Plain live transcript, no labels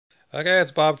Okay,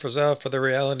 it's Bob Frizzell for the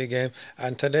reality game,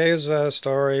 and today's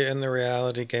story in the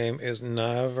reality game is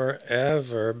never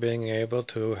ever being able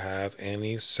to have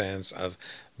any sense of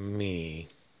me.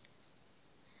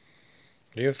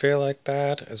 Do you feel like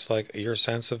that? It's like your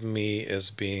sense of me is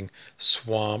being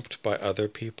swamped by other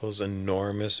people's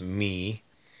enormous me.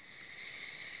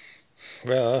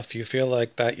 Well, if you feel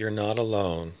like that, you're not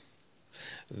alone.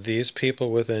 These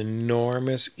people with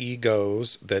enormous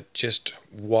egos that just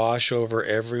wash over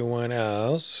everyone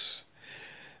else.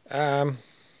 Um,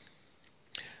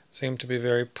 Seem to be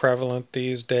very prevalent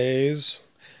these days.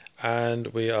 And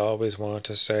we always want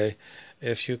to say,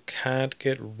 if you can't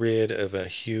get rid of a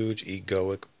huge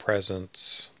egoic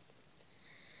presence,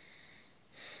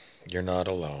 you're not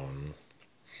alone.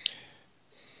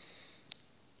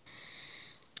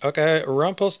 Okay,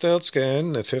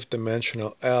 Rumpelstiltskin, the fifth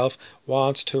dimensional elf,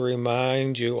 wants to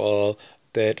remind you all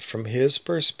that from his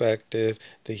perspective,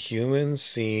 the human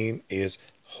scene is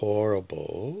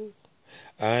horrible.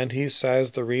 And he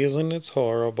says the reason it's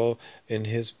horrible, in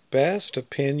his best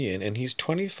opinion, and he's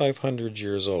 2,500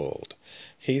 years old,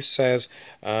 he says,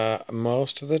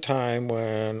 most of the time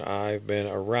when I've been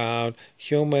around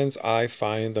humans, I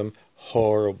find them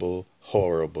horrible,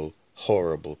 horrible,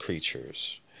 horrible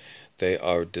creatures. They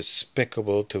are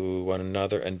despicable to one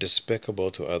another and despicable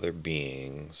to other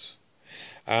beings.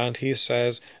 And he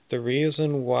says the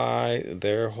reason why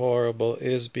they're horrible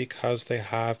is because they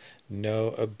have no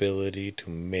ability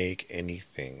to make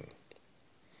anything.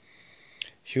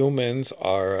 Humans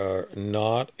are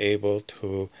not able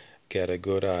to get a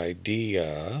good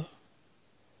idea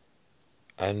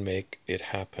and make it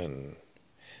happen.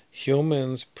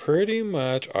 Humans pretty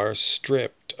much are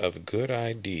stripped of good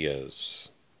ideas.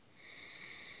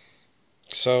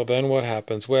 So then what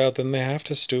happens? Well, then they have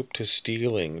to stoop to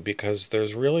stealing because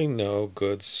there's really no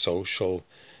good social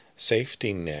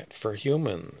safety net for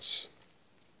humans.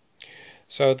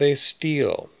 So they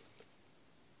steal.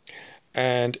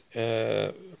 And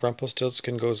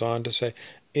Rumpelstiltskin goes on to say,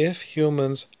 if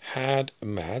humans had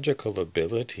magical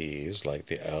abilities like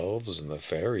the elves and the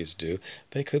fairies do,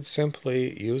 they could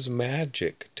simply use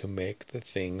magic to make the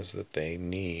things that they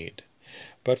need.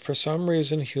 But for some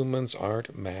reason humans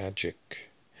aren't magic.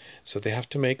 So they have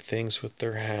to make things with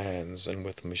their hands and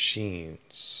with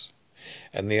machines.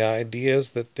 And the ideas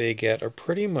that they get are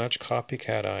pretty much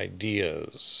copycat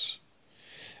ideas.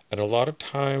 And a lot of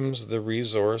times the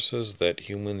resources that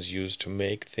humans use to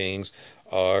make things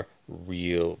are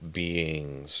real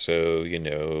beings. So,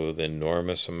 the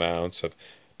enormous amounts of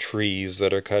trees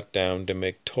that are cut down to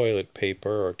make toilet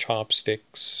paper or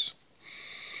chopsticks.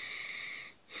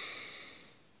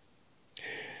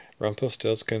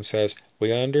 Rumpelstiltskin says,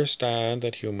 we understand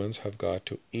that humans have got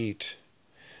to eat,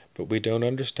 but we don't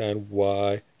understand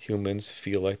why humans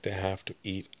feel like they have to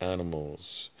eat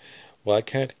animals. Why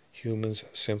can't humans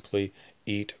simply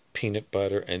eat peanut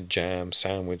butter and jam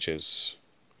sandwiches?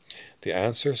 The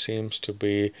answer seems to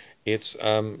be it's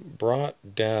brought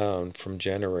down from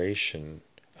generation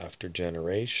after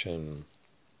generation.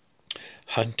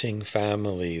 Hunting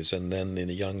families, and then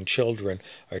the young children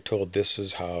are told this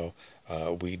is how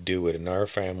we do it. In our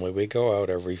family, we go out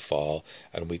every fall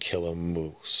and we kill a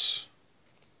moose.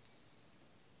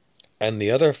 And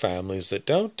the other families that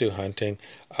don't do hunting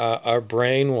are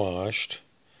brainwashed.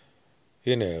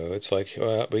 It's like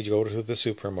we go to the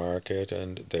supermarket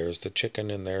and there's the chicken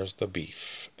and there's the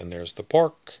beef and there's the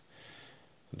pork.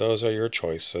 Those are your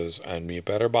choices, and you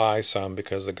better buy some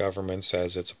because the government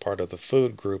says it's a part of the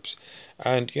food groups.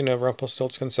 And,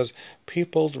 Rumpelstiltskin says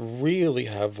people really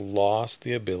have lost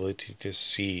the ability to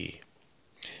see.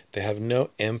 They have no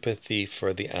empathy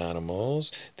for the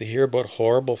animals. They hear about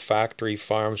horrible factory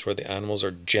farms where the animals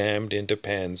are jammed into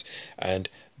pens and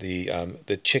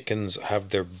the chickens have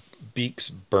their beaks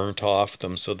burnt off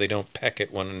them so they don't peck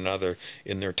at one another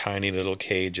in their tiny little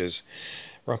cages.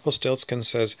 Rumpelstiltskin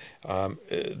says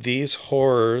these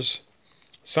horrors,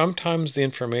 sometimes the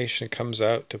information comes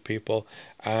out to people,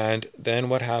 and then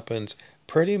what happens?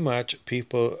 Pretty much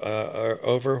people are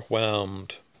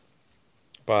overwhelmed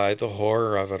by the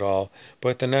horror of it all.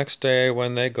 But the next day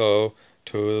when they go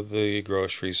to the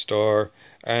grocery store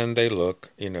and they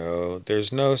look,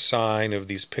 there's no sign of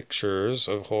these pictures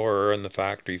of horror in the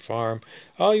factory farm.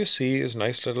 All you see is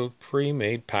nice little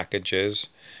pre-made packages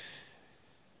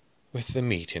with the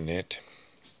meat in it.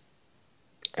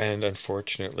 And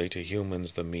unfortunately to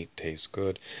humans the meat tastes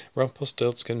good.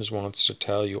 Rumpelstiltskin wants to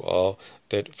tell you all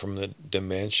that from the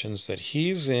dimensions that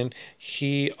he's in,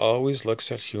 he always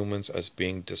looks at humans as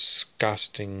being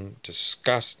disgusting,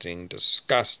 disgusting,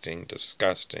 disgusting,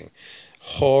 disgusting.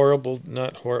 Horrible,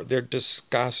 not horrible, they're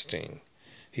disgusting.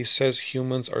 He says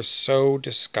humans are so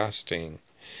disgusting.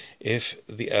 If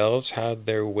the elves had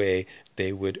their way,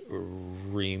 they would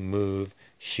remove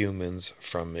humans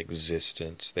from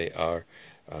existence. They are...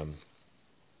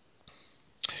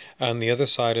 On the other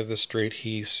side of the street,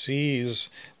 he sees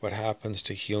what happens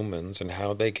to humans and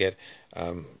how they get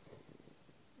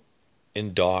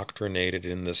indoctrinated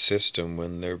in the system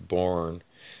when they're born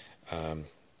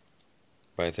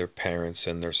by their parents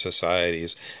and their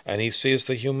societies. And he sees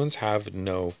the humans have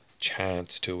no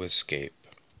chance to escape.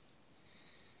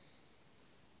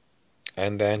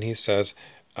 And then he says,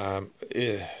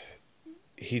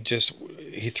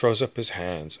 he throws up his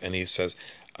hands and he says,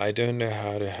 I don't know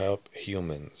how to help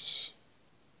humans.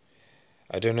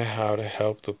 I don't know how to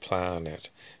help the planet.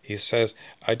 He says,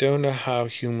 I don't know how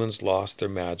humans lost their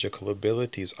magical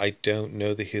abilities. I don't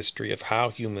know the history of how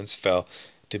humans fell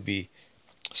to be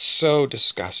so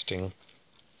disgusting.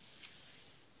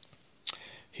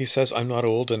 He says, I'm not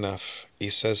old enough. He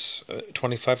says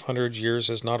 2,500 years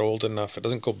is not old enough. It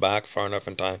doesn't go back far enough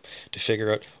in time to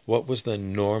figure out what was the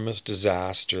enormous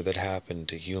disaster that happened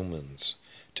to humans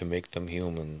to make them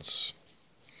humans.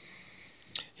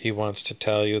 He wants to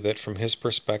tell you that from his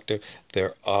perspective,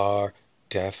 there are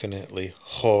definitely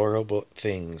horrible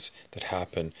things that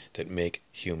happen that make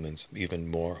humans even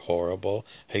more horrible.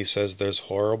 He says there's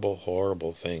horrible,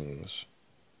 horrible things.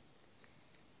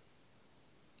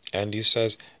 And he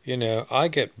says, you know, I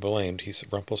get blamed.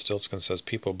 Rumpelstiltskin says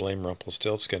people blame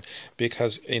Rumpelstiltskin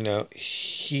because, you know,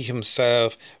 he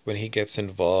himself, when he gets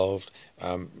involved,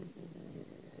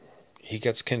 he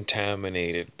gets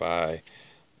contaminated by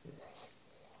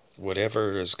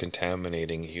whatever is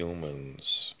contaminating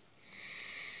humans.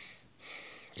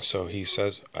 So he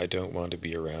says, I don't want to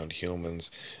be around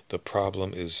humans. The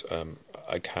problem is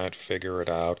I can't figure it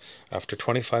out. After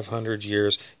 2,500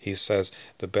 years, he says,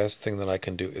 the best thing that I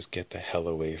can do is get the hell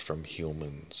away from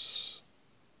humans.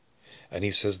 And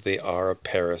he says they are a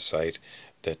parasite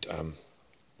that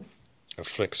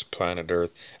afflicts planet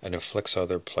Earth and afflicts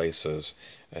other places.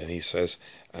 And he says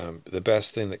the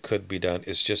best thing that could be done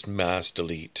is just mass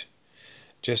delete.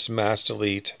 Just mass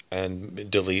delete and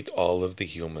delete all of the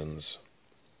humans.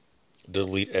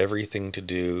 Delete everything to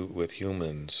do with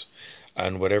humans.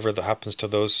 And whatever that happens to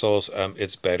those souls,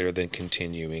 it's better than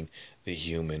continuing the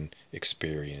human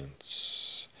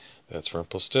experience. That's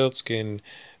Rumpelstiltskin,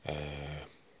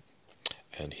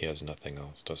 and he has nothing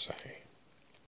else to say.